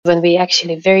When we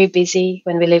actually very busy,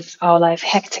 when we live our life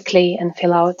hectically and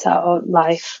fill out our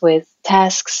life with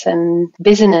tasks and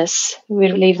busyness,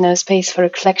 we leave no space for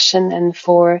reflection and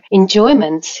for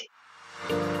enjoyment.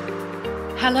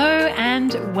 Hello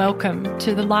and welcome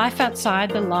to the Life Outside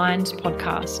the Lines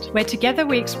podcast, where together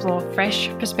we explore fresh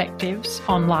perspectives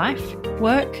on life,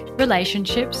 work,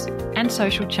 relationships, and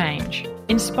social change,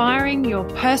 inspiring your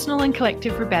personal and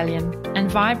collective rebellion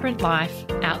and vibrant life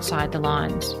outside the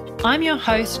lines. I'm your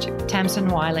host, Tamsin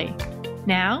Wiley.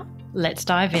 Now, let's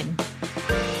dive in.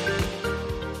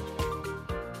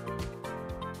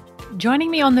 Joining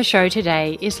me on the show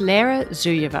today is Lera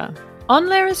Zuyeva. On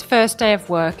Lera's first day of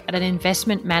work at an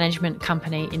investment management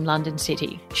company in London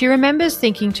City, she remembers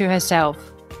thinking to herself,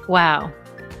 wow,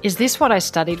 is this what I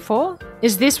studied for?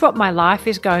 Is this what my life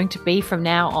is going to be from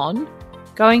now on?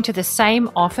 Going to the same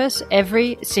office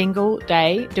every single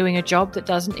day, doing a job that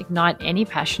doesn't ignite any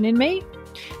passion in me?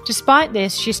 Despite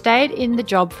this, she stayed in the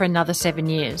job for another 7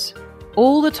 years,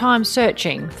 all the time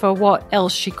searching for what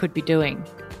else she could be doing.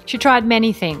 She tried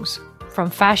many things, from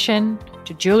fashion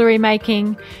to jewellery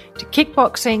making, to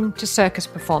kickboxing, to circus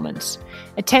performance,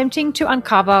 attempting to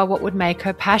uncover what would make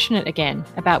her passionate again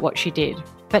about what she did,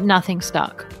 but nothing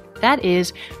stuck. That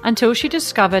is, until she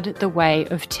discovered the way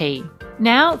of tea.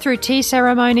 Now, through tea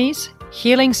ceremonies,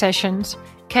 healing sessions,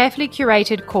 carefully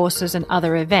curated courses and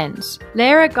other events,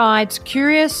 Lera guides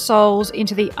curious souls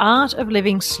into the art of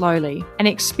living slowly and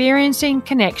experiencing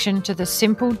connection to the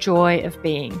simple joy of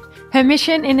being. Her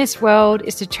mission in this world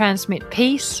is to transmit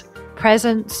peace,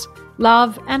 presence,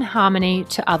 love and harmony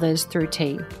to others through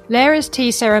tea. Lera's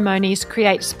tea ceremonies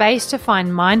create space to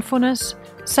find mindfulness,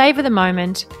 savour the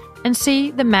moment, and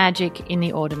see the magic in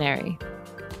the ordinary.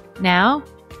 Now,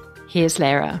 here's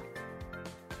Lera.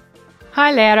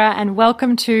 Hi, Lera, and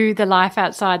welcome to the Life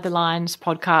Outside the Lines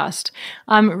podcast.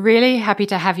 I'm really happy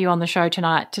to have you on the show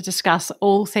tonight to discuss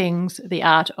all things the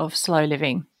art of slow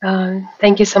living.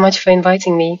 Thank you so much for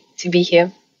inviting me to be here.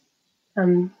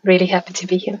 I'm really happy to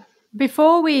be here.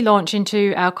 Before we launch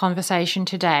into our conversation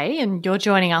today, and you're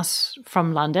joining us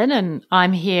from London and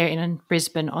I'm here in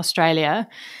Brisbane, Australia,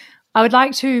 I would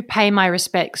like to pay my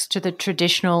respects to the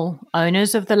traditional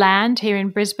owners of the land here in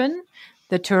Brisbane,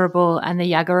 the Turrbal and the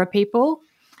Yagara people,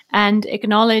 and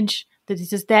acknowledge that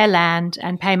this is their land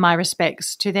and pay my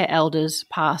respects to their elders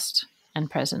past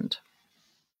and present.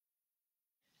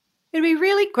 It'd be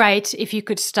really great if you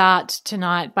could start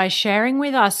tonight by sharing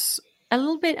with us a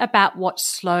little bit about what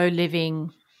slow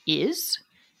living is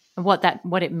and what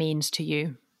it means to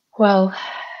you. Well,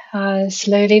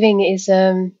 slow living is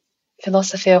a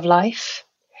philosophy of life,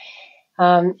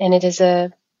 and it is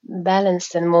a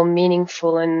balanced and more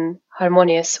meaningful and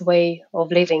harmonious way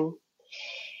of living.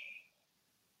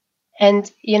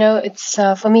 And, it's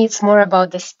for me, it's more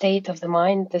about the state of the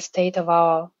mind, the state of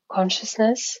our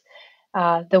consciousness,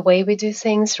 the way we do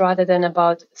things rather than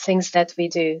about things that we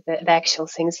do, the actual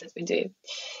things that we do.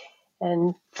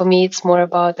 And for me, it's more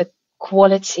about the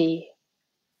quality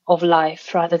of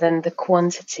life rather than the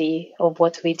quantity of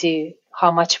what we do, how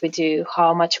much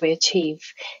we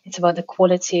achieve. It's about the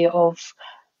quality of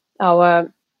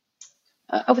our,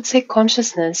 I would say,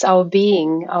 consciousness, our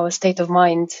being, our state of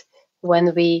mind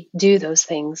when we do those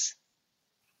things.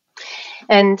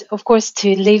 And of course,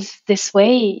 to live this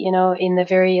way, in a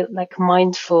very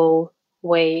mindful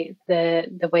way,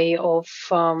 the way of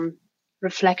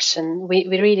reflection, we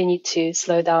really need to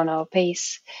slow down our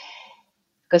pace.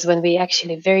 Because when we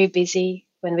actually very busy,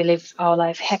 when we live our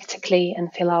life hectically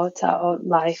and fill out our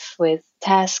life with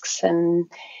tasks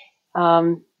and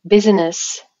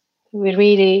busyness, we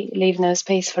really leave no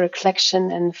space for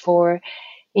reflection and for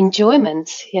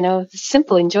enjoyment, the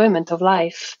simple enjoyment of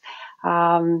life,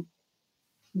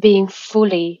 being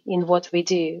fully in what we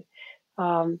do,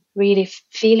 really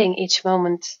feeling each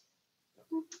moment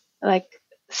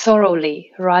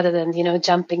thoroughly rather than,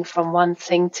 jumping from one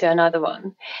thing to another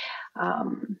one.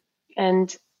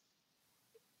 And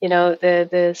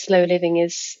the slow living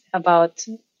is about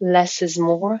less is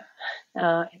more.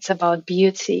 It's about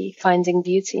beauty, finding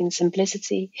beauty in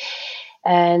simplicity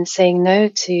and saying no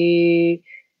to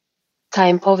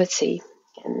time poverty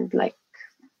and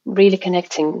really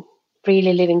connecting,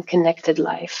 really living connected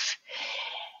life.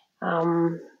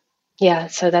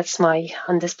 So that's my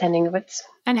understanding of it.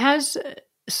 And has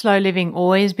slow living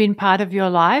always been part of your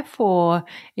life, or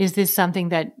is this something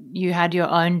that you had your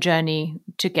own journey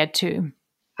to get to?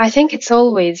 I think it's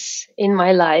always in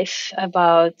my life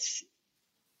about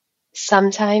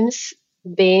sometimes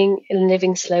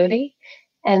living slowly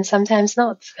and sometimes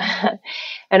not.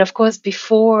 And of course,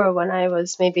 before I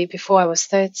was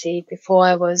 30, before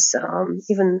I was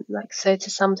even 30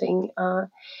 something,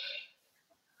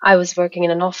 I was working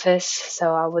in an office,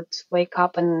 so I would wake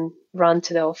up and run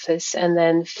to the office and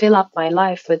then fill up my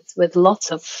life with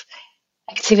lots of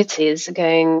activities,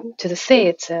 going to the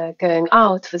theatre, going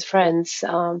out with friends,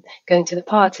 going to the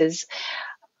parties,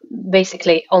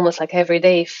 basically almost like every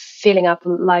day, filling up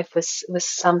life with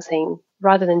something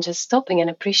rather than just stopping and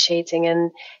appreciating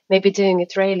and maybe doing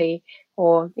it rarely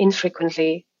or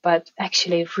infrequently, but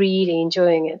actually really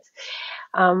enjoying it.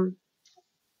 Um,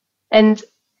 and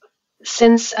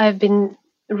since I've been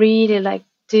really like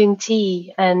doing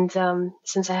tea and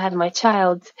since I had my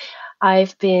child,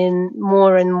 I've been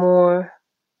more and more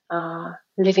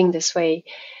living this way.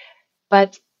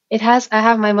 But I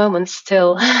have my moments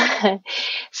still.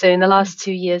 So in the last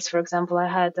 2 years, for example, I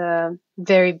had a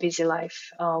very busy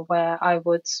life where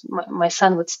my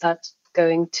son would start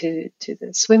going to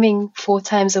the swimming 4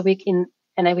 times a week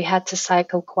and we had to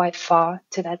cycle quite far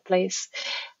to that place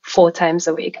 4 times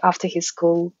a week after his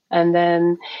school. And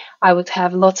then I would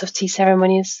have lots of tea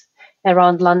ceremonies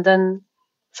around London.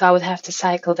 So I would have to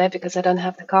cycle there because I don't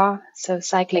have the car. So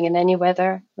cycling in any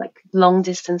weather, like long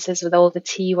distances with all the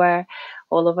tea wear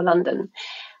all over London.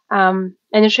 And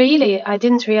it really, I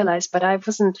didn't realize, but I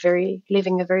wasn't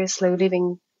living a very slow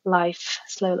life.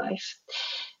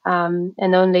 And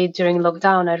only during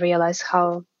lockdown, I realized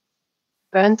how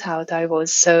burnt out I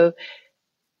was. So,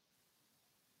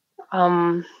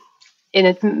 and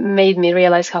it made me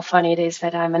realize how funny it is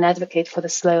that I'm an advocate for the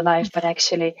slow life, but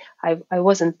actually I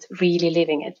wasn't really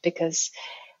living it because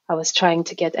I was trying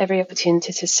to get every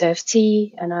opportunity to serve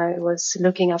tea and I was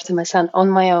looking after my son on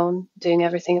my own, doing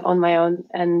everything on my own.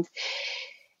 And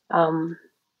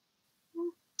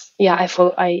yeah,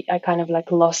 I kind of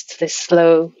like lost this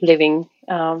slow living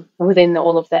within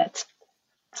all of that.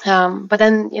 But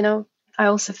then, I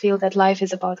also feel that life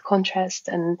is about contrast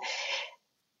and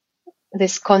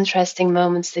these contrasting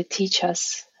moments, they teach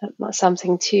us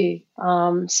something too.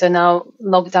 So now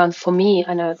lockdown for me,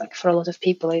 I know like for a lot of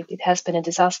people, it has been a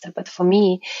disaster, but for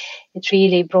me, it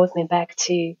really brought me back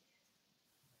to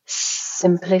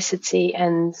simplicity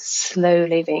and slow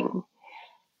living.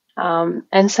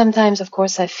 And sometimes, of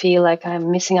course, I feel like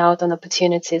I'm missing out on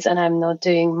opportunities and I'm not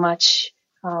doing much.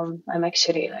 I'm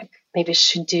actually like, maybe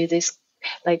should do this,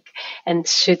 like, and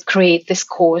should create this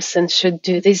course and should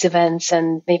do these events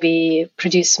and maybe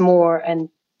produce more and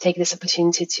take this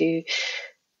opportunity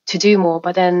to do more.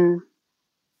 But then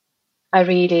I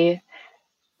really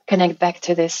connect back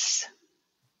to this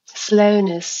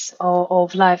slowness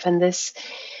of life and this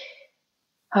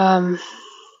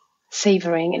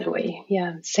savoring in a way,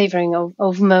 savoring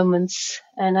of moments.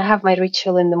 And I have my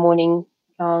ritual in the morning,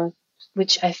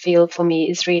 which I feel for me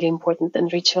is really important,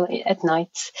 and ritual at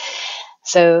night.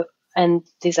 So, and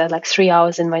these are like 3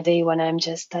 hours in my day when I'm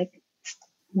just like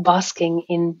basking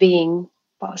in being,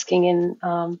 basking in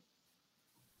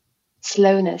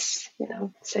slowness,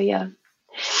 So yeah.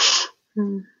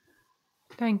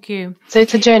 Thank you. So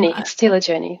it's a journey. It's still a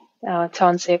journey. To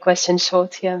answer your question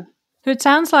short, yeah. So it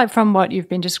sounds like from what you've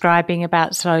been describing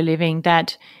about slow living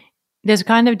that there's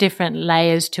kind of different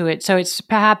layers to it. So it's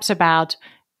perhaps about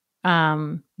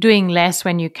doing less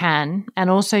when you can. And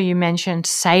also you mentioned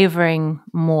savoring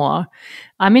more.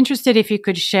 I'm interested if you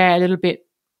could share a little bit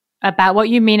about what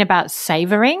you mean about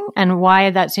savoring and why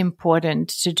that's important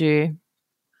to do.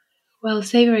 Well,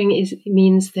 savoring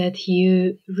means that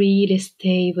you really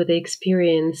stay with the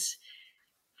experience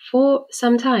for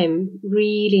some time,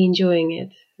 really enjoying it,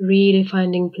 really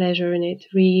finding pleasure in it,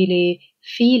 really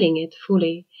feeling it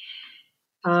fully.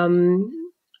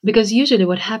 Because usually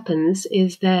what happens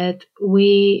is that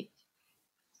we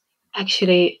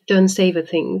actually don't savor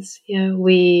things. Yeah,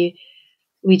 we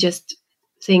just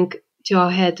think to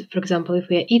our head, for example, if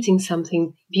we are eating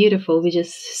something beautiful, we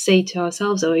just say to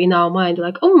ourselves or in our mind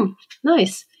like, oh,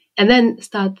 nice, and then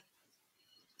start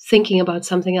thinking about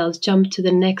something else, jump to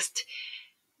the next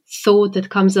thought that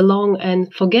comes along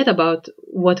and forget about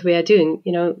what we are doing,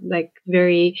 like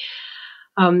very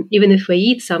even if we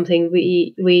eat something,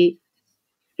 we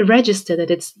register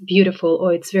that it's beautiful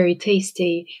or it's very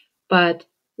tasty, but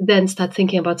then start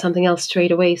thinking about something else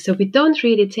straight away. So we don't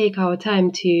really take our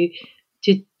time to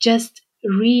just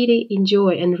really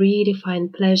enjoy and really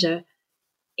find pleasure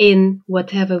in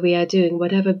whatever we are doing,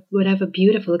 whatever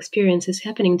beautiful experience is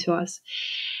happening to us.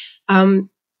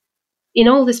 In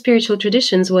all the spiritual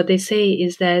traditions, what they say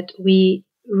is that we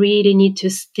really need to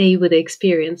stay with the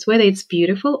experience, whether it's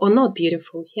beautiful or not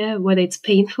beautiful. Yeah, whether it's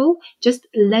painful, just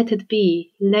let it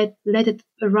be. Let it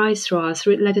arise through us.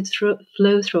 Let it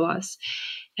flow through us,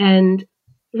 and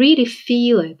really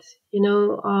feel it.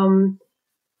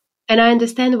 And I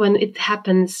understand when it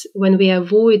happens, when we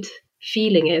avoid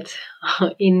feeling it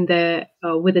in the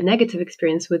with a negative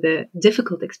experience, with a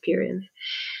difficult experience,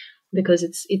 because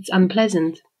it's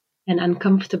unpleasant and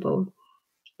uncomfortable.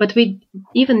 But we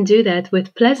even do that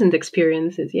with pleasant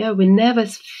experiences. Yeah, we never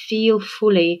feel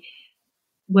fully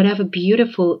whatever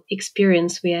beautiful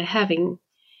experience we are having,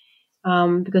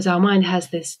 because our mind has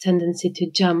this tendency to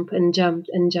jump and jump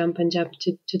and jump and jump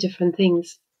to different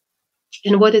things.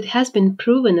 And what it has been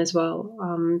proven as well,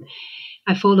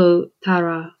 I follow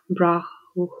Tara Brach,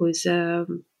 who's a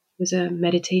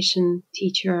meditation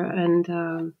teacher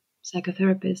and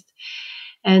psychotherapist,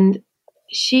 and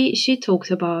she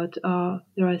talks about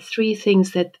there are three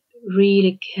things that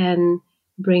really can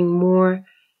bring more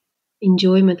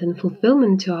enjoyment and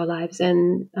fulfillment to our lives,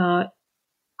 and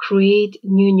create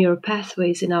new neural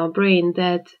pathways in our brain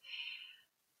that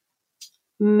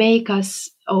make us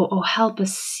or help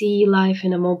us see life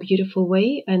in a more beautiful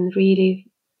way and really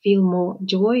feel more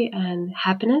joy and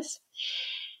happiness.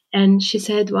 And she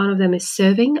said one of them is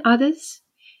serving others,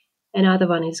 another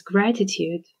one is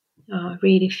gratitude,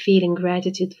 really feeling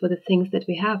gratitude for the things that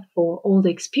we have, for all the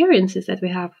experiences that we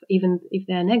have, even if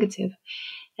they're negative.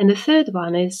 And the third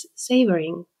one is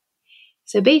savoring.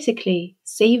 So basically,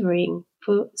 savoring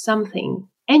for something,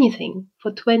 anything,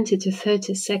 for 20 to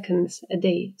 30 seconds a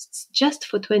day, just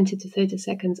for 20 to 30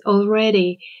 seconds,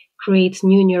 already creates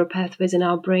new neural pathways in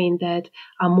our brain that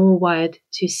are more wired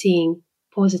to seeing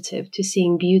positive, to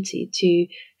seeing beauty, to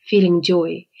feeling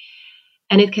joy.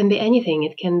 And it can be anything.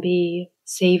 It can be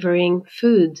savoring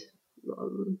food,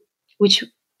 which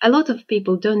a lot of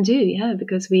people don't do, yeah,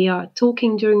 because we are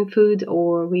talking during food,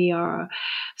 or we are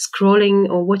scrolling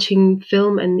or watching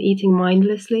film and eating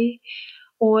mindlessly,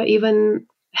 or even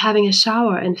having a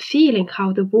shower and feeling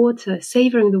how the water,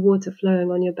 savoring the water flowing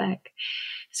on your back.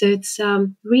 So it's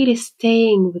really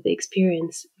staying with the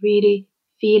experience, really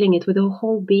feeling it with your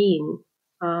whole being.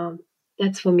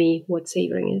 That's for me what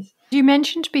savoring is. You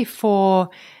mentioned before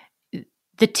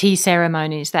the tea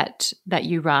ceremonies that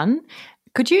you run.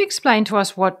 Could you explain to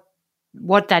us what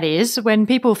that is? When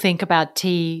people think about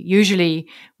tea, usually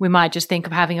we might just think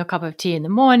of having a cup of tea in the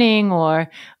morning, or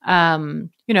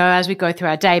as we go through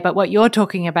our day. But what you're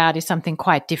talking about is something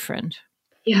quite different.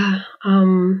 Yeah.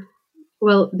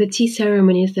 Well, the tea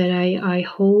ceremonies that I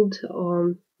hold,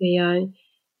 they are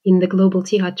in the Global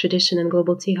Tea Hut tradition, and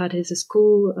Global Tea Hut is a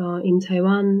school in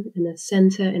Taiwan, and a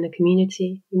center and a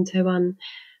community in Taiwan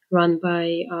run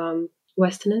by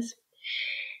Westerners.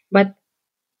 But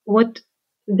what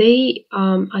they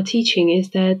are teaching is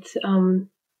that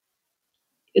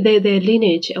their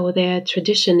lineage or their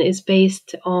tradition is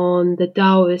based on the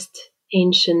Taoist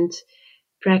ancient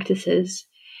practices,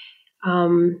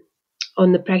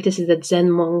 on the practices that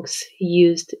Zen monks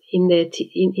used in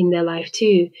their life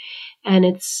too. And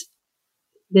it's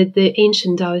the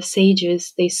ancient Taoist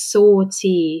sages, they saw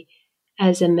tea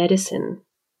as a medicine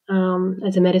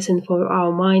for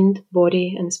our mind,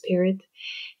 body, and spirit.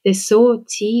 They saw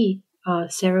tea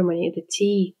ceremony, the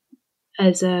tea,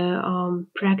 as a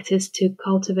practice to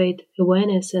cultivate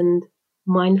awareness and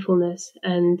mindfulness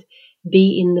and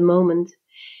be in the moment.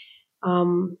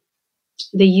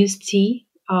 They use tea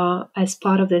as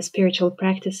part of their spiritual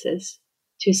practices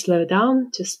to slow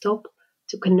down, to stop,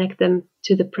 to connect them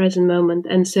to the present moment.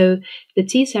 And so the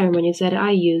tea ceremonies that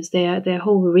I use, their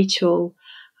whole ritual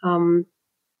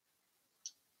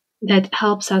that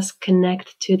helps us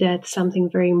connect to that something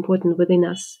very important within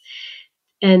us,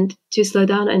 and to slow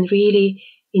down and really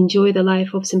enjoy the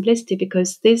life of simplicity,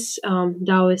 because this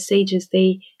Taoist sages,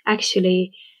 they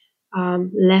actually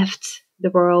left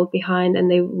the world behind, and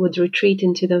they would retreat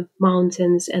into the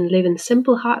mountains and live in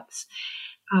simple huts,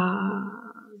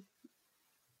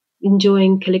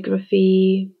 enjoying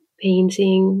calligraphy,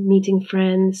 painting, meeting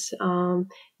friends,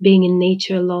 being in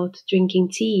nature a lot, drinking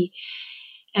tea.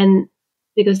 And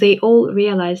because they all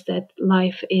realized that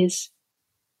life is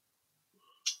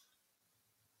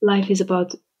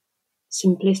about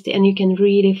simplicity, and you can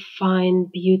really find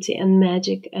beauty and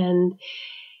magic and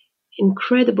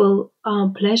incredible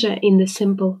pleasure in the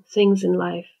simple things in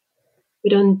life. We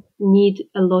don't need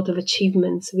a lot of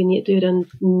achievements. We don't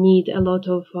need a lot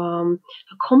of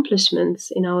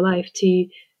accomplishments in our life to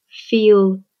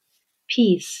feel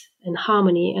peace and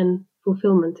harmony and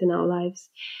fulfillment in our lives.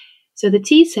 So the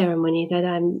tea ceremony that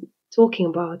I'm talking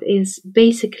about is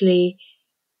basically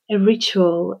a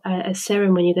ritual, a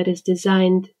ceremony that is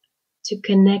designed to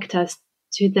connect us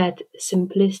to that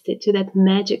simplicity, to that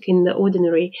magic in the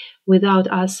ordinary,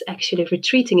 without us actually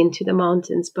retreating into the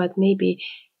mountains, but maybe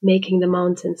making the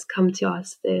mountains come to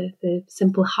us, the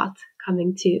simple hut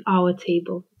coming to our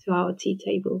table, to our tea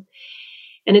table.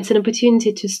 And it's an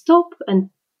opportunity to stop and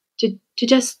to to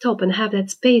just stop and have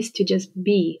that space to just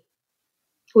be,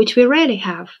 which we rarely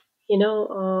have,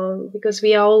 because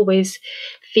we are always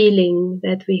feeling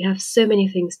that we have so many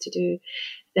things to do,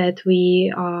 that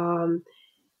we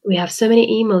have so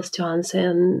many emails to answer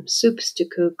and soups to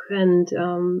cook and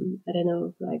I don't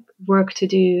know, like work to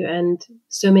do and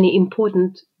so many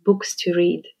important books to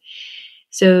read.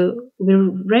 So we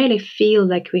rarely feel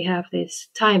like we have this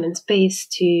time and space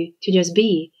to just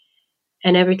be.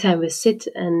 And every time we sit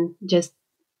and just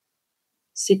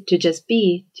sit to just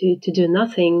be, to do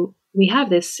nothing, we have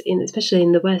this, especially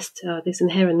in the West, this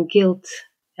inherent guilt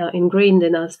ingrained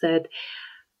in us that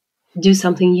do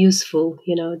something useful,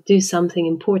 do something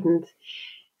important.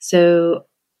 So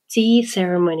tea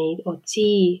ceremony or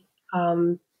tea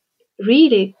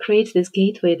really creates this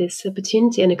gateway, this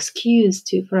opportunity, an excuse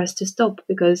for us to stop.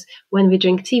 Because when we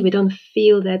drink tea, we don't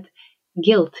feel that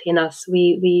guilt in us.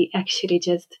 We actually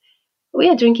just, we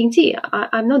are drinking tea.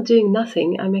 I'm not doing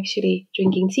nothing. I'm actually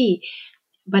drinking tea.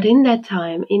 But in that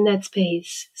time, in that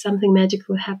space, something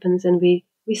magical happens, and we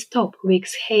stop, we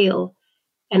exhale,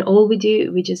 and all we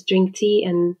do, we just drink tea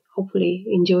and hopefully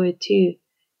enjoy it too.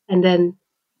 And then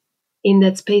in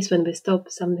that space, when we stop,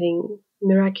 something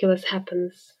miraculous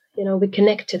happens. We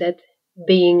connect to that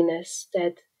beingness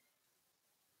that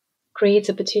creates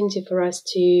opportunity for us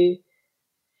to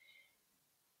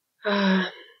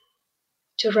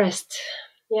rest.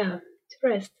 Yeah, to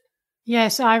rest.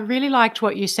 Yes, I really liked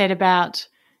what you said about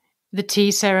the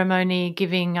tea ceremony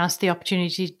giving us the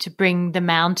opportunity to bring the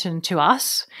mountain to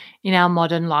us in our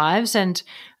modern lives. And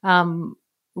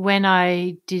when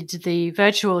I did the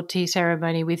virtual tea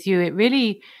ceremony with you, it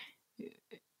really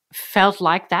felt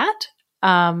like that.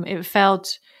 It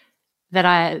felt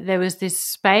that there was this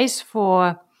space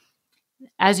for,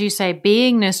 as you say,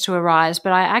 beingness to arise.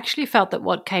 But I actually felt that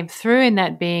what came through in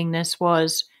that beingness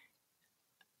was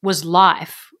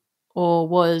life, or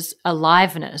was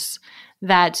aliveness,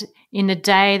 that in the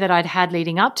day that I'd had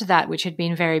leading up to that, which had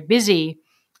been very busy,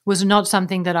 was not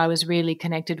something that I was really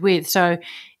connected with. So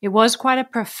it was quite a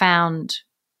profound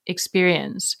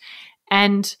experience.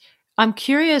 And I'm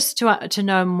curious to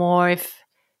know more if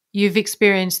you've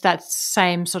experienced that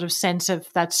same sort of sense of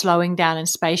that slowing down and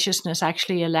spaciousness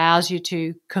actually allows you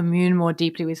to commune more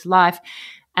deeply with life.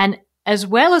 And as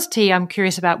well as tea, I'm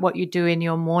curious about what you do in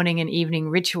your morning and evening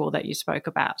ritual that you spoke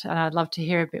about. And I'd love to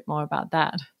hear a bit more about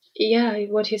that. Yeah,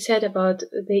 what you said about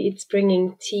it's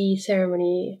bringing tea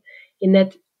ceremony in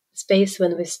that space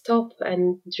when we stop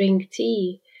and drink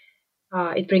tea,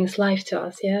 it brings life to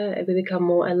us. Yeah, we become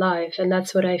more alive, and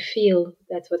that's what I feel.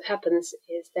 That's what happens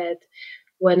is that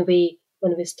when we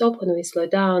stop, when we slow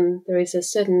down, there is a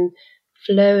certain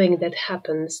flowing that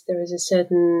happens. There is a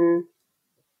certain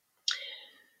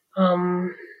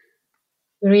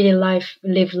we really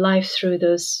live life through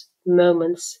those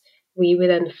moments. We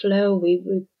then flow.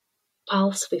 We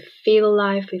pulse. We feel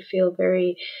life. We feel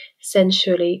very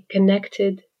sensually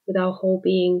connected with our whole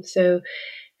being. So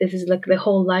this is like the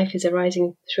whole life is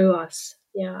arising through us.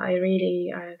 Yeah, I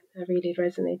really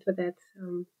resonate with that.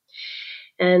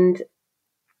 And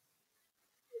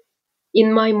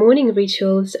in my morning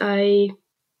rituals, I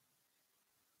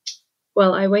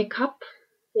wake up,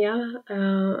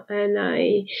 and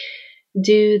I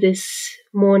do this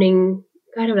morning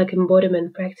kind of like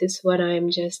embodiment practice when I'm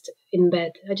just in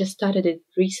bed. I just started it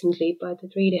recently, but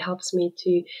it really helps me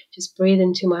to just breathe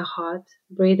into my heart,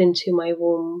 breathe into my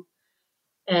womb,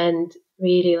 and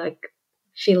really like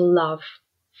feel love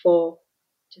for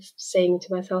just saying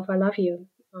to myself, I love you.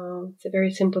 It's a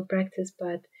very simple practice,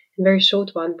 but a very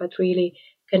short one, but really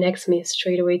connects me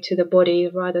straight away to the body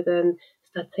rather than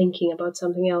start thinking about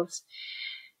something else.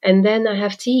 And then I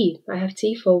have tea. I have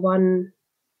tea for 1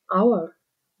 hour.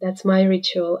 That's my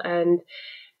ritual. And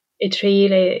it's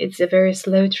a very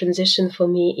slow transition for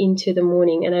me into the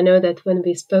morning. And I know that when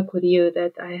we spoke with you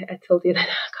that I told you that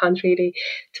I can't really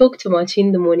talk too much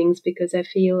in the mornings because I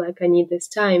feel like I need this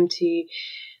time to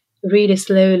really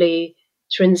slowly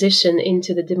transition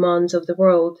into the demands of the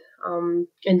world.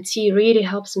 And tea really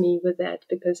helps me with that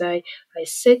because I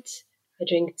sit, I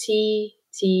drink tea.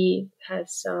 Tea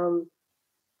has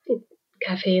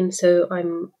caffeine, so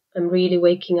I'm really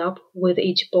waking up with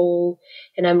each bowl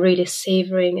and I'm really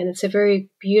savoring. And it's a very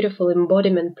beautiful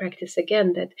embodiment practice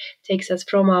again that takes us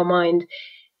from our mind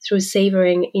through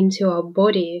savoring into our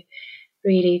body,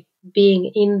 really being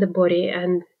in the body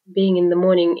and being in the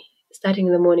morning,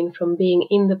 starting the morning from being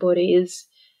in the body is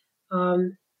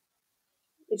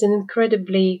it's an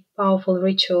incredibly powerful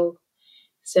ritual.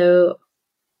 So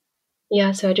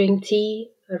so I drink tea.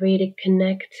 I really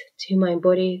connect to my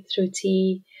body through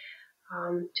tea,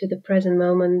 to the present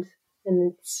moment.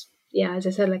 And it's, as I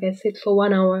said, like I sit for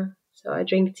 1 hour. So I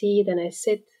drink tea, then I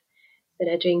sit, then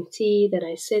I drink tea, then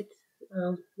I sit,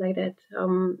 like that.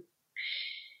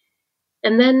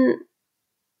 And then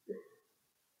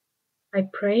I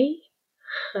pray,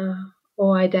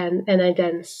 or I dance, and I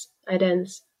dance. I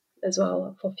dance as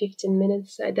well for 15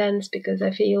 minutes. I dance because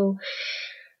I feel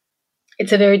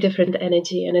it's a very different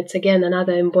energy, and it's again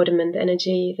another embodiment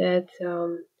energy that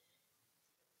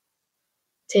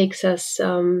takes us.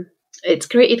 It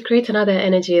creates another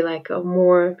energy, like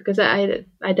more, because I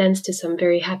dance to some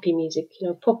very happy music,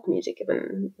 pop music,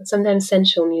 even sometimes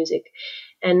sensual music,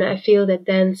 and I feel that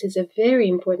dance is a very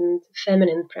important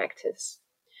feminine practice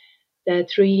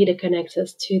that really connects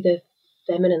us to the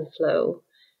feminine flow,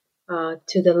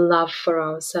 to the love for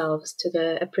ourselves, to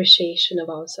the appreciation of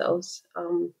ourselves.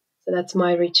 So that's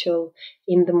my ritual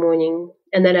in the morning.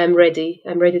 And then I'm ready.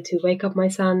 I'm ready to wake up my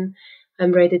son.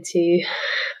 I'm ready to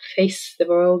face the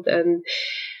world and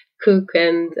cook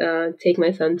and take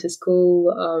my son to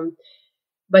school.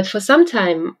 But for some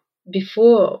time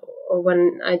before, or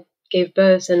when I gave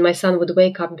birth and my son would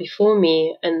wake up before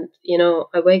me, and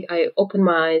I open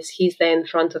my eyes, he's there in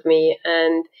front of me,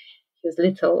 and he was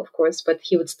little, of course, but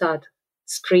he would start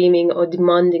screaming or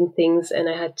demanding things, and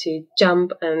I had to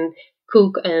jump and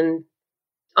cook and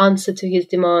answer to his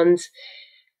demands.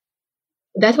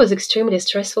 That was extremely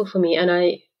stressful for me, and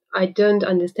I don't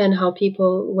understand how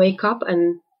people wake up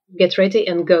and get ready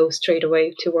and go straight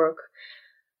away to work.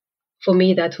 For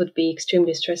me, that would be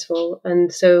extremely stressful.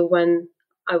 And so when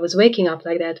I was waking up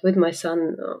like that with my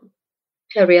son,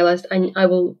 I realized I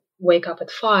will wake up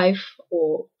at 5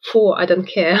 or 4. I don't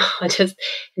care. I just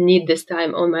need this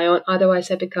time on my own.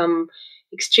 Otherwise, I become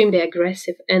extremely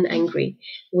aggressive and angry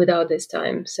without this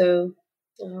time. So,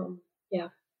 yeah.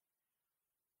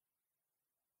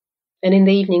 And in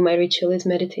the evening, my ritual is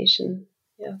meditation.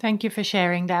 Yeah. Thank you for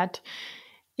sharing that.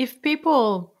 If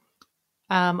people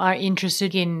are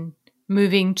interested in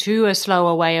moving to a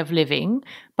slower way of living,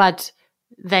 but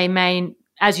they may,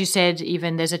 as you said,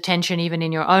 even there's a tension even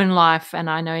in your own life, and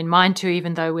I know in mine too,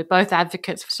 even though we're both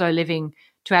advocates for slow living,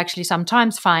 to actually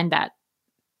sometimes find that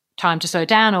time to slow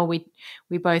down, or we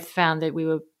both found that we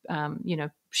were,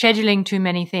 scheduling too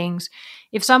many things.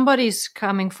 If somebody's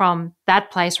coming from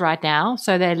that place right now,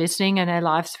 so they're listening and their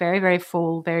life's very, very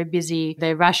full, very busy,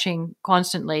 they're rushing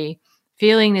constantly,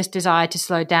 feeling this desire to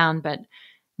slow down, but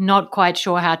not quite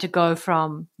sure how to go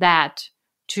from that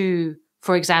to,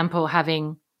 for example,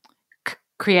 having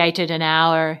created an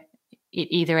hour at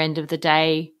either end of the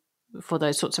day for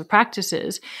those sorts of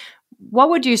practices, what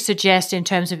would you suggest in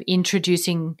terms of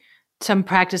introducing some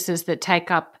practices that take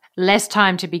up less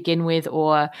time to begin with,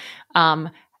 or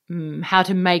how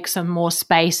to make some more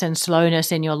space and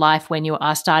slowness in your life when you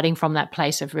are starting from that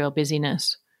place of real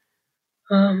busyness?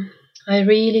 I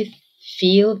really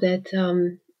feel that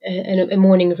a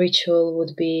morning ritual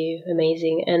would be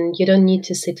amazing, and you don't need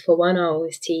to sit for 1 hour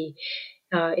with tea.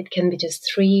 It can be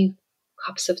just 3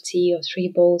 cups of tea or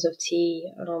 3 bowls of tea,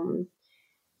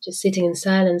 just sitting in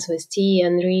silence with tea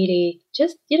and really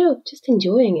just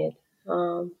enjoying it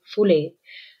fully.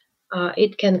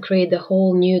 It can create a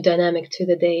whole new dynamic to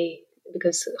the day,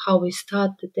 because how we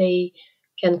start the day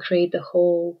can create the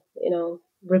whole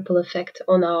ripple effect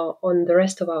on the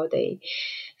rest of our day.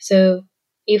 So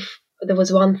if there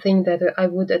was one thing that I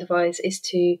would advise, is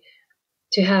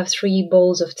to have 3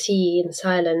 bowls of tea in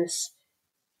silence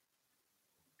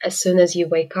as soon as you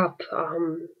wake up,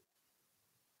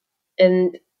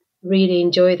 and really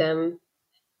enjoy them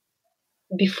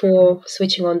before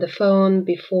switching on the phone,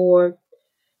 before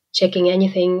checking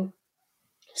anything.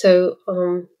 So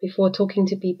before talking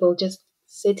to people, just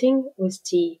sitting with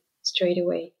tea straight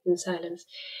away in silence,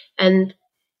 and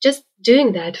just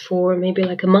doing that for maybe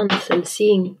like a month and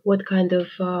seeing what kind of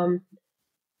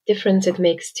difference it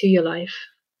makes to your life.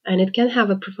 And it can have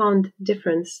a profound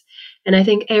difference. And I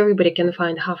think everybody can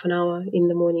find half an hour in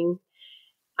the morning.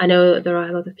 I know there are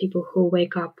a lot of people who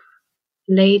wake up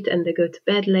late and they go to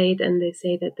bed late and they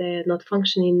say that they're not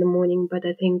functioning in the morning. But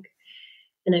I think,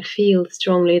 and I feel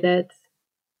strongly that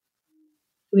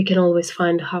we can always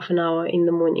find half an hour in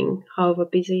the morning, however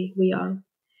busy we are.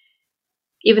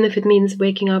 Even if it means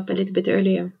waking up a little bit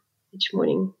earlier each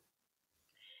morning.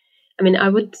 I mean, I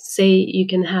would say you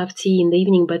can have tea in the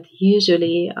evening, but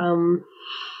usually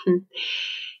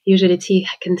tea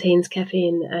contains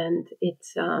caffeine, and it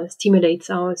stimulates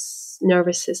our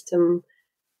nervous system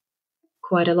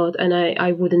quite a lot. And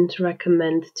I wouldn't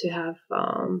recommend to have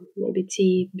maybe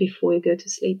tea before you go to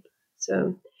sleep.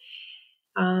 So,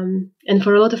 and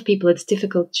for a lot of people, it's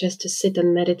difficult just to sit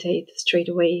and meditate straight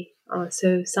away.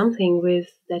 So something with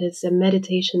that is a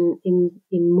meditation in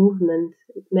movement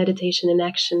meditation in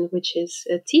action, which is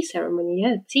a tea ceremony.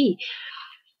 Yeah, tea.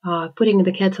 Putting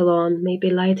the kettle on, maybe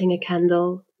lighting a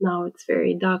candle. Now it's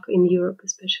very dark in Europe,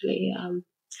 especially.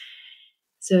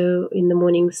 So in the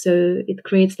morning, so it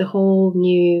creates the whole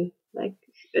new, like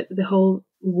the whole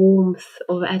warmth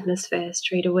of atmosphere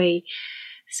straight away.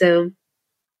 So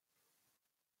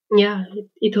yeah,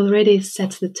 it already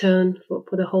sets the tone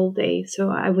for the whole day. So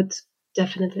I would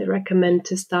definitely recommend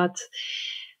to start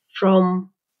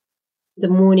from the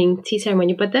morning tea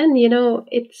ceremony. But then,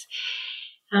 it's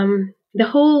the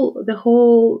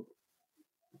whole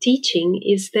teaching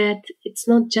is that it's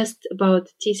not just about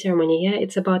tea ceremony. Yeah,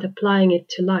 it's about applying it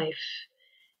to life,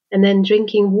 and then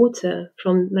drinking water,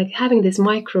 from like having these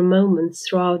micro moments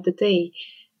throughout the day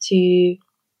to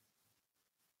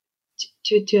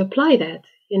apply that.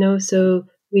 So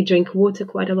we drink water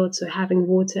quite a lot, so having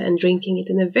water and drinking it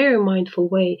in a very mindful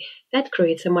way, that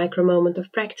creates a micro moment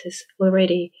of practice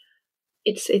already.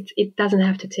 It doesn't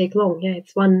have to take long. Yeah,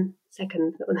 it's 1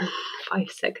 second or 5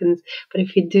 seconds, but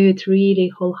if you do it really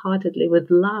wholeheartedly with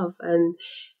love and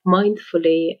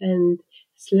mindfully and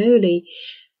slowly,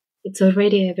 it's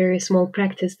already a very small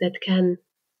practice that can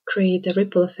create a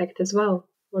ripple effect as well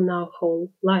on our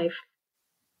whole life.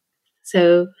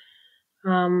 So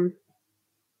um,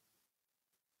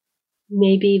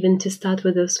 maybe even to start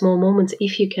with those small moments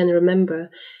if you can remember.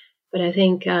 But I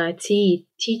think tea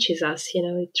teaches us,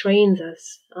 it trains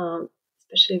us,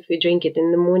 especially if we drink it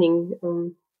in the morning,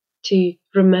 to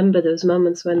remember those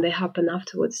moments when they happen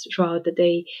afterwards throughout the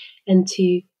day, and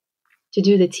to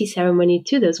do the tea ceremony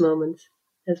to those moments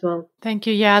as well. Thank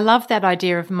you. Yeah, I love that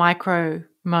idea of micro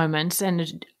moments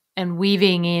and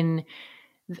weaving in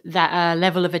that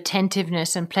level of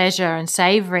attentiveness and pleasure and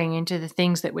savoring into the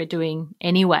things that we're doing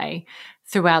anyway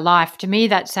through our life. To me,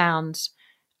 that sounds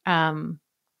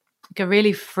like a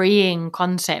really freeing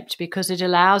concept, because it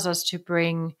allows us to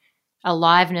bring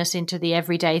aliveness into the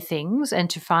everyday things and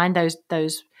to find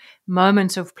those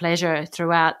moments of pleasure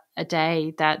throughout a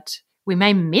day that we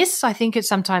may miss. I think it's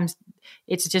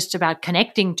just about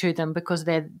connecting to them because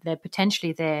they're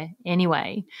potentially there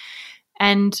anyway.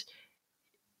 And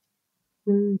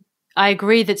I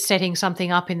agree that setting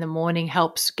something up in the morning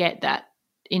helps get that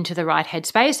into the right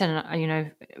headspace,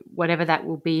 and whatever that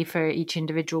will be for each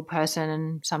individual person,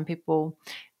 and some people,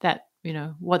 that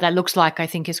what that looks like, I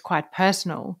think, is quite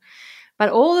personal. But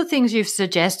all the things you've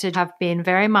suggested have been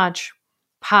very much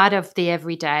part of the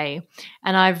everyday.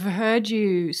 And I've heard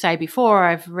you say before,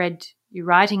 I've read you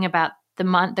writing about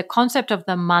the concept of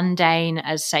the mundane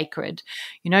as sacred.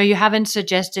 You haven't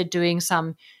suggested doing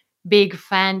some big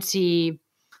fancy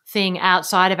thing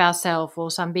outside of ourselves,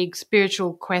 or some big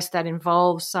spiritual quest that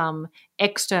involves some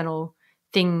external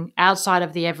thing outside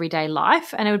of the everyday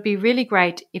life. And it would be really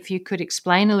great if you could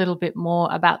explain a little bit more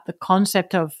about the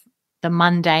concept of the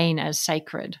mundane as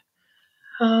sacred.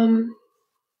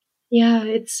 Yeah,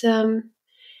 it's a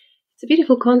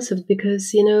beautiful concept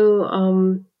because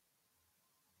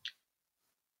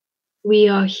we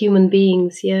are human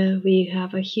beings. Yeah, we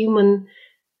have a human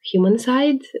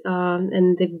side,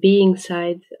 and the being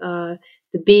side, the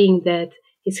being that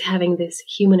is having this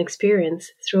human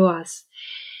experience through us.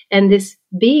 And this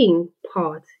being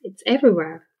part, it's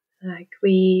everywhere. Like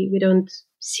we don't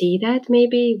see that,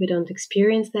 maybe we don't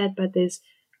experience that, but this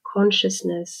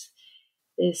consciousness,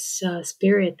 this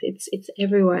spirit, it's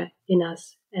everywhere in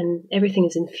us, and everything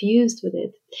is infused with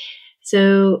it.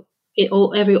 So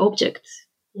every object,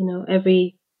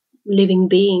 every living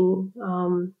being,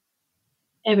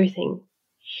 everything.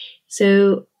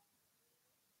 So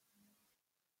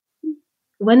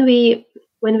when we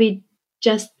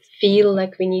just feel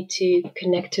like we need to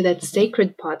connect to that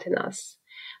sacred part in us,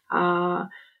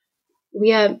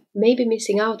 we are maybe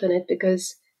missing out on it,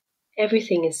 because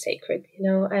everything is sacred,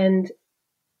 and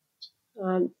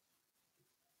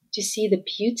to see the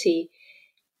beauty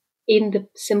in the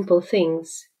simple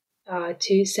things,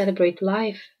 to celebrate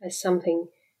life as something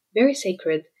very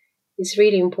sacred, is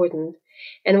really important.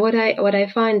 And what I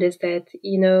find is that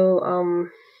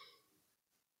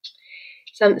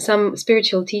some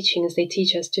spiritual teachings, they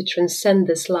teach us to transcend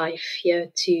this life, yeah,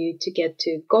 to get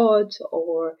to God,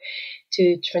 or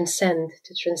to transcend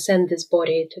this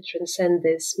body, to transcend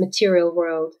this material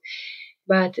world.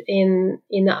 But in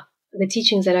the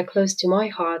teachings that are close to my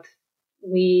heart,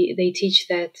 they teach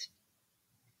that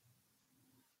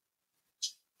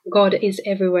God is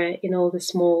everywhere in all the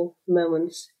small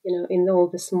moments, in all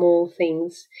the small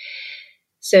things.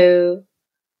 So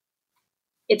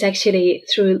it's actually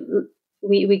through,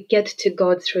 we get to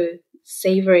God through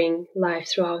savoring life,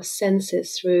 through our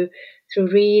senses, through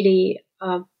really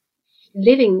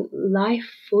living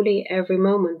life fully every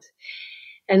moment.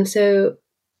 And so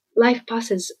life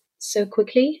passes so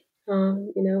quickly,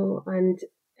 and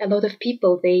a lot of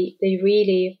people, they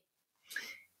really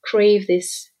crave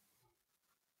this.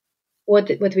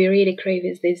 What we really crave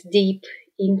is this deep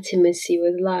intimacy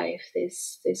with life,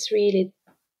 this really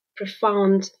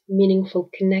profound, meaningful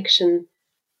connection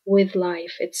with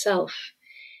life itself.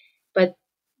 But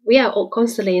we are all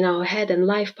constantly in our head, and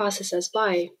life passes us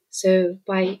by. So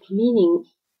by meaning,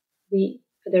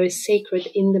 there is sacred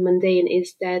in the mundane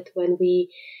is that when we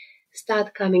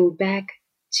start coming back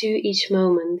to each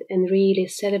moment and really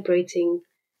celebrating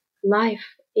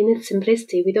life in its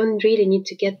simplicity. We don't really need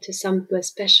to get to somewhere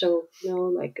special,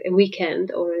 like a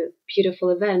weekend or a beautiful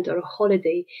event or a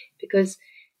holiday, because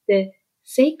the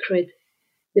sacred,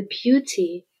 the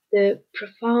beauty, the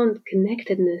profound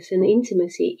connectedness and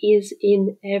intimacy is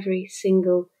in every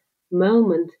single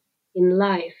moment in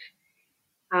life,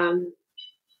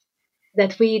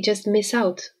 that we just miss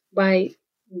out by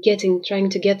trying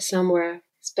to get somewhere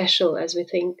special, as we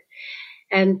think.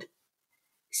 And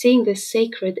seeing the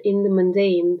sacred in the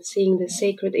mundane, seeing the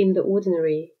sacred in the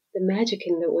ordinary, the magic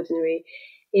in the ordinary,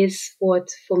 is what,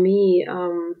 for me,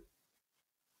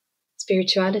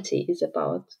 spirituality is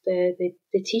about. The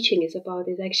teaching is about,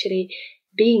 is actually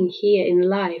being here in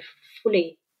life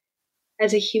fully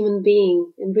as a human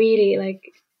being, and really like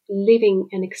living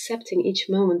and accepting each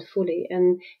moment fully,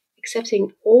 and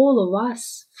accepting all of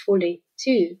us fully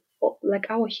too, like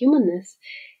our humanness,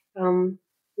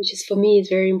 which is, for me, is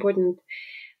very important.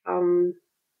 um,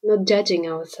 Not judging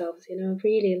ourselves,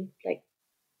 really like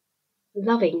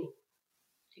loving,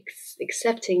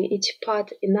 accepting each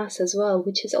part in us as well,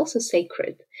 which is also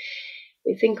sacred.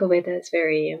 We think of it as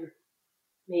very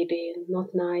maybe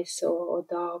not nice, or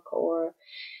dark, or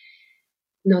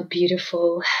not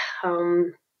beautiful,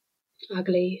 um,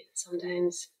 ugly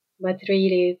sometimes, but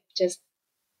really just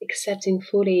accepting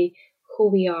fully who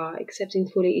we are, accepting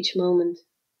fully each moment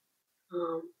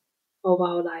um, of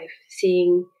our life,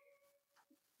 seeing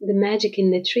the magic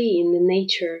in the tree, in the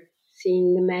nature,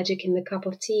 seeing the magic in the cup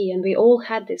of tea. And we all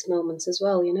had these moments as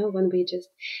well, when we just,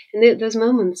 and those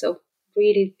moments of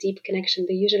really deep connection,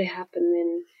 they usually happen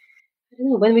in, I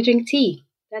don't know, when we drink tea.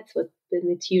 That's when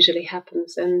it usually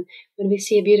happens. And when we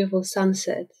see a beautiful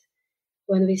sunset,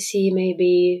 when we see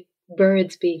maybe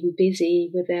birds being busy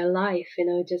with their life,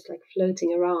 just like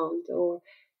floating around, or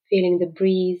feeling the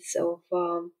breeze of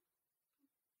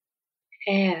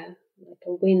air, like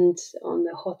a wind on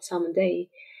a hot summer day.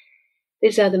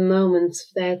 These are the moments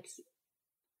that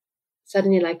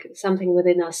suddenly, like, something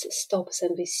within us stops,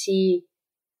 and we see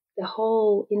the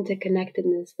whole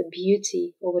interconnectedness, the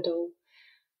beauty of it all.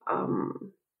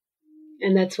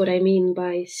 And that's what I mean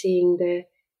by seeing the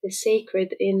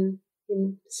sacred in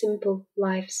simple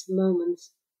life's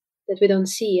moments that we don't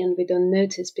see and we don't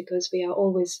notice, because we are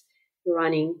always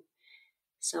running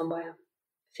somewhere,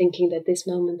 thinking that this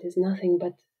moment is nothing,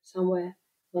 but somewhere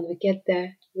when we get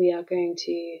there, we are going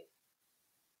to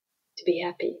be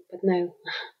happy. But no,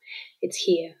 it's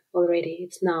here already,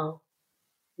 it's now.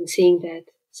 And seeing that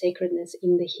sacredness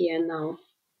in the here and now,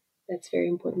 that's very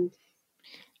important.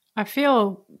 I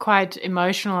feel quite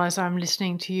emotional as I'm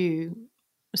listening to you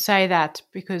say that,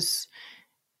 because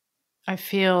I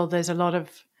feel there's a lot of,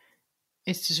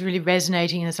 it's just really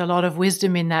resonating. There's a lot of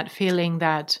wisdom in that feeling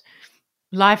that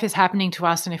life is happening to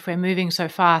us, and if we're moving so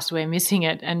fast, we're missing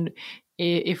it. And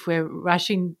if we're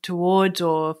rushing towards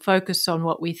or focus on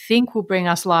what we think will bring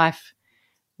us life,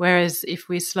 whereas if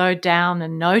we slowed down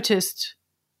and noticed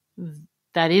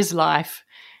that is life,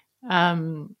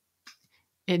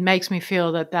 it makes me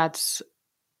feel that that's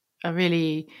a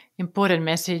really important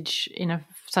message in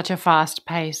such a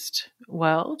fast-paced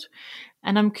world.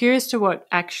 And I'm curious to what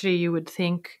actually you would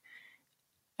think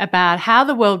about how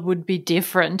the world would be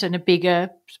different in a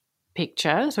bigger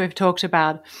picture. So we've talked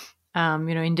about,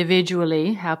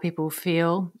 individually how people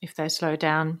feel if they slow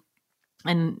down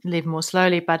and live more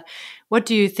slowly. But what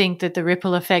do you think that the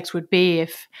ripple effects would be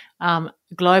if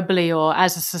globally or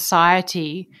as a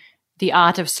society, the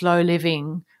art of slow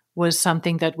living was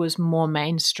something that was more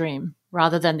mainstream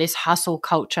rather than this hustle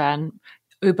culture and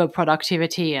uber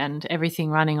productivity and everything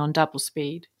running on double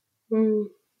speed?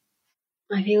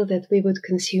 I feel that we would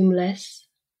consume less.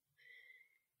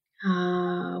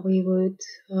 We would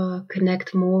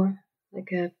connect more,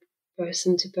 like a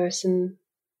person to person.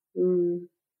 We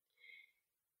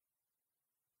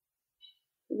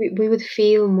would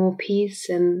feel more peace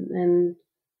and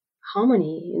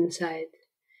harmony inside,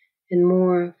 and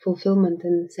more fulfillment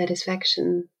and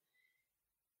satisfaction.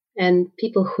 And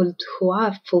people who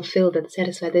are fulfilled and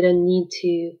satisfied, they don't need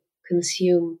to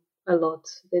consume a lot.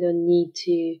 They don't need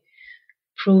to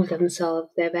prove themselves,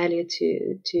 their value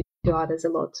to to others a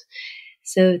lot.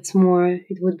 So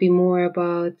it would be more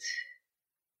about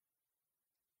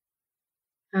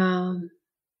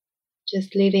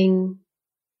just living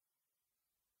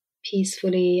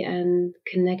peacefully and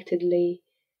connectedly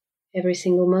every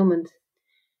single moment.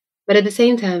 But at the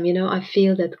same time, I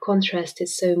feel that contrast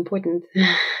is so important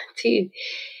too,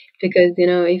 because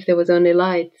if there was only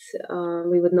light,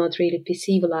 we would not really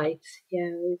perceive light. Yeah,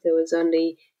 if there was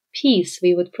only peace,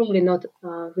 we would probably not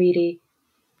really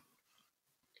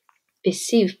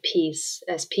perceive peace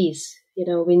as peace.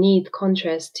 We need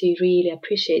contrast to really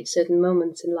appreciate certain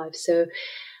moments in life. So,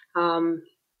 um,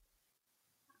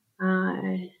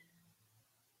 I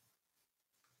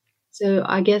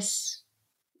I guess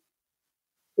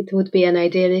it would be an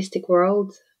idealistic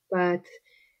world, but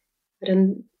I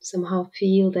don't somehow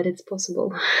feel that it's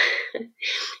possible.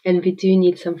 And we do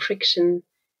need some friction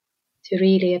to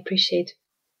really appreciate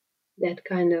that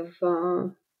kind of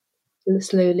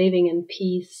slow living and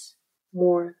peace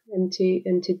more, and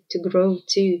to grow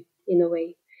too, in a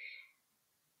way,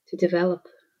 to develop.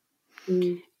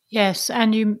 Mm. Yes,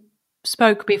 and you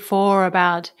spoke before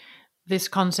about this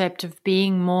concept of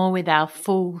being more with our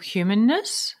full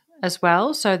humanness as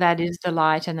well. So that is the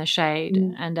light and the shade,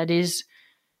 Mm. and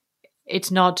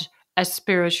it's not a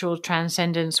spiritual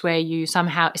transcendence where you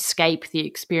somehow escape the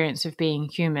experience of being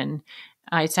human.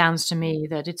 It sounds to me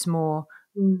that it's more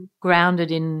Mm.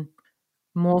 grounded in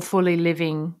more fully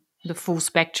living the full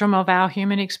spectrum of our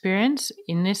human experience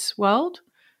in this world.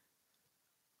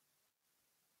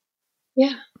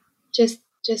 Yeah, just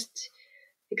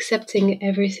accepting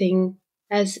everything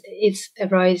as it's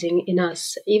arising in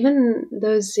us, even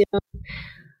those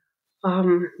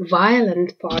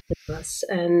violent parts of us,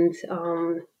 and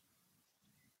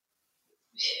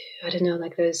I don't know,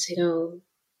 like those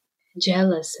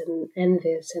jealous and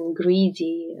envious and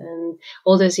greedy and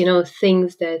all those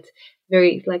things that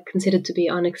very like considered to be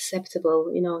unacceptable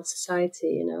in our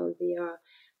society. We are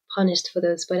punished for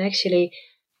those, but actually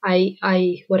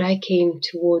I what I came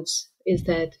towards is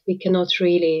that we cannot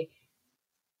really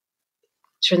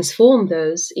transform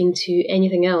those into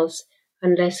anything else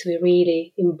unless we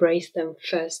really embrace them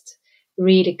first,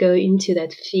 really go into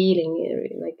that feeling,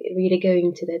 like really go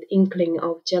into that inkling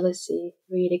of jealousy,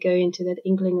 really go into that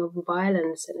inkling of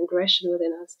violence and aggression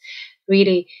within us,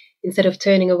 really, instead of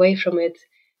turning away from it,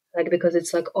 like because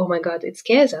it's like, oh my god, it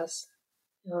scares us,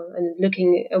 and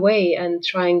looking away and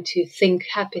trying to think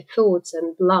happy thoughts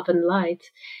and love and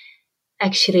light.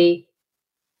 Actually,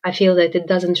 I feel that it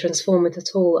doesn't transform it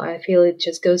at all. I feel it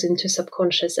just goes into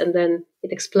subconscious and then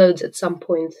it explodes at some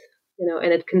point,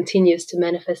 and it continues to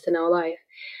manifest in our life.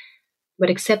 But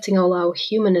accepting all our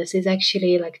humanness is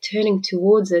actually like turning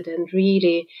towards it and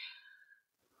really,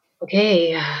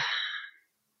 okay,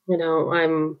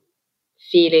 I'm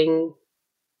feeling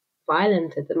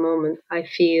violent at the moment. I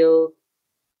feel,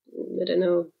 I don't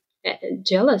know,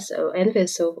 jealous or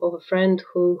envious of a friend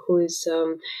who is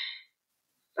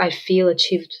I feel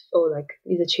achieved, or like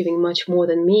is achieving much more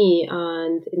than me,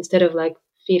 and instead of like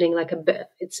feeling like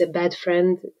it's a bad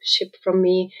friendship from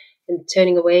me and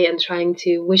turning away and trying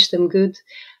to wish them good,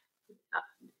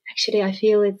 actually I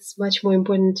feel it's much more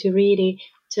important to really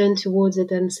turn towards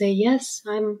it and say, yes,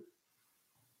 I'm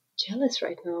jealous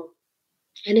right now,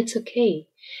 and it's okay,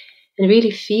 and really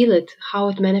feel it, how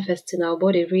it manifests in our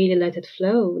body, really letting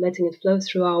it flow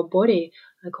through our body.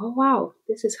 Like, oh wow,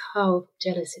 this is how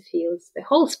jealousy feels. The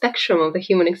whole spectrum of the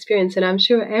human experience, and I'm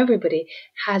sure everybody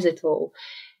has it all.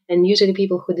 And usually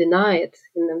people who deny it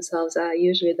in themselves are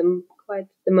usually quite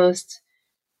the most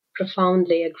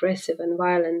profoundly aggressive and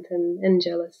violent and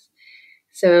jealous.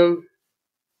 So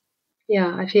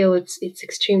yeah, I feel it's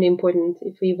extremely important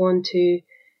if we want to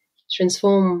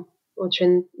transform or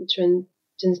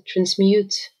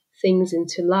transmute things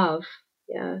into love,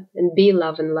 yeah, and be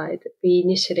love and light. We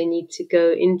initially need to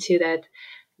go into that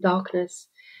darkness,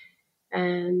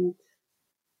 and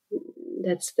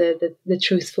that's the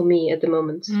truth for me at the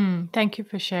moment. Thank you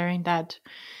for sharing that.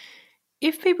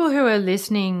 If people who are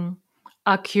listening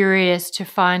are curious to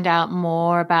find out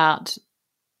more about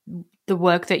the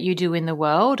work that you do in the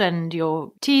world and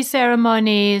your tea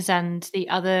ceremonies and the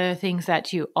other things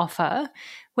that you offer,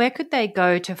 where could they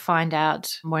go to find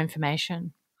out more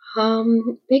information?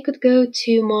 They could go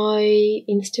to my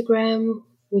Instagram,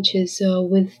 which is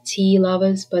with tea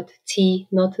lovers, but tea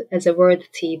not as a word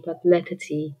tea, but letter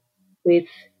T, with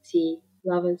tea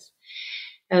lovers,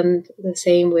 and the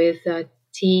same with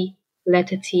tea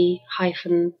letter T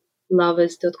hyphen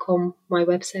lovers.com, my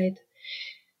website.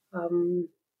 Um,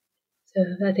 so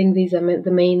I think these are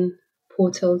the main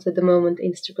portals at the moment: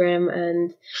 Instagram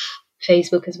and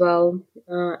Facebook as well,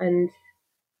 and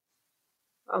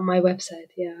on my website.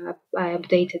 Yeah, I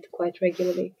update it quite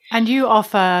regularly. And you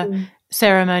offer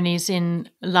ceremonies in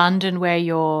London where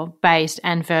you're based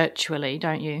and virtually,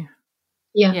 don't you?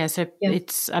 Yeah. Yeah, so Yeah.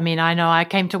 I mean, I know I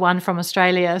came to one from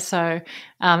Australia, so,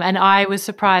 and I was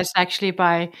surprised actually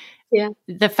by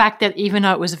the fact that even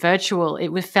though it was virtual,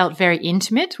 felt very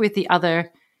intimate with the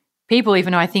other people,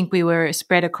 even though I think we were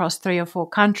spread across 3 or 4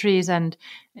 countries, and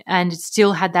it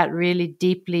still had that really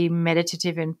deeply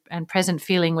meditative and present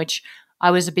feeling, which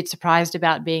I was a bit surprised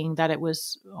about, being that it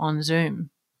was on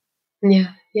Zoom. Yeah.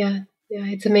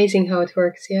 It's amazing how it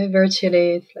works. Yeah,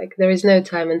 virtually, it's like there is no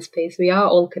time and space. We are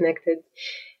all connected.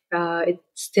 It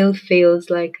still feels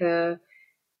like a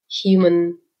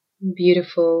human,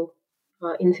 beautiful,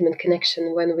 intimate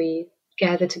connection when we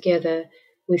gather together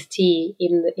with tea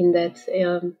in that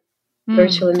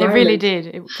virtual environment. It really did.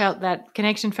 It felt, that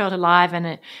connection felt alive,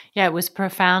 and it was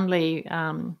profoundly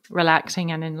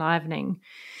relaxing and enlivening.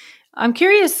 I'm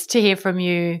curious to hear from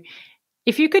you.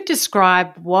 If you could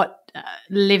describe what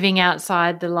living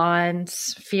outside the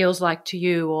lines feels like to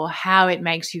you, or how it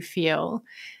makes you feel,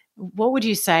 what would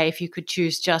you say if you could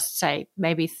choose, just say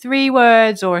maybe 3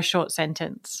 words or a short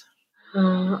sentence?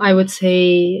 I would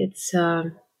say it's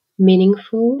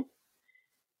meaningful,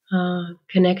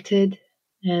 connected,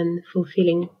 and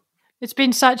fulfilling. It's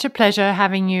been such a pleasure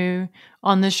having you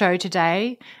on the show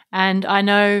today, and I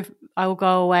know I will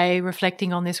go away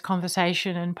reflecting on this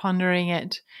conversation and pondering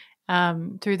it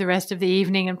through the rest of the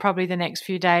evening and probably the next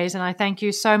few days. And I thank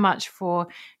you so much for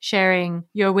sharing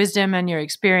your wisdom and your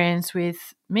experience with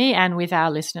me and with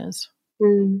our listeners.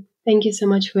 Thank you so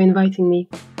much for inviting me.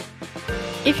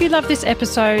 If you love this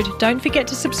episode, don't forget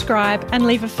to subscribe and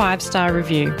leave a 5-star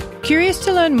review. Curious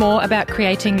to learn more about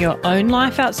creating your own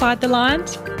life outside the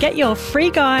lines? Get your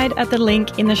free guide at the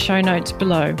link in the show notes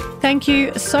below. Thank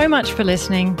you so much for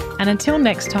listening, and until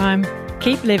next time,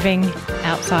 keep living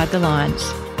outside the lines.